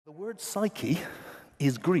The word psyche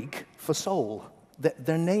is Greek for soul.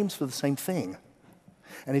 They're names for the same thing.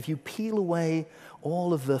 And if you peel away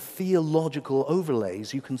all of the theological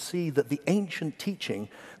overlays, you can see that the ancient teaching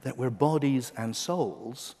that we're bodies and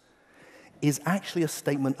souls is actually a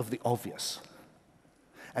statement of the obvious.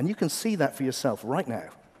 And you can see that for yourself right now.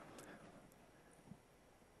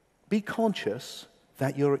 Be conscious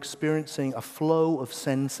that you're experiencing a flow of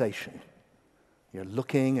sensation. You're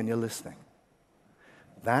looking and you're listening.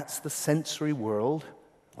 That's the sensory world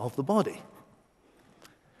of the body.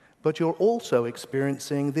 But you're also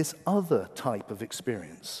experiencing this other type of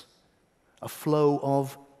experience, a flow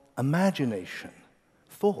of imagination,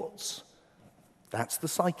 thoughts. That's the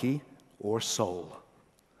psyche or soul.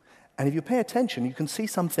 And if you pay attention, you can see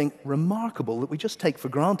something remarkable that we just take for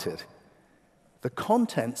granted. The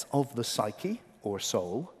contents of the psyche or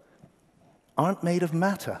soul aren't made of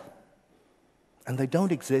matter, and they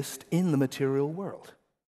don't exist in the material world.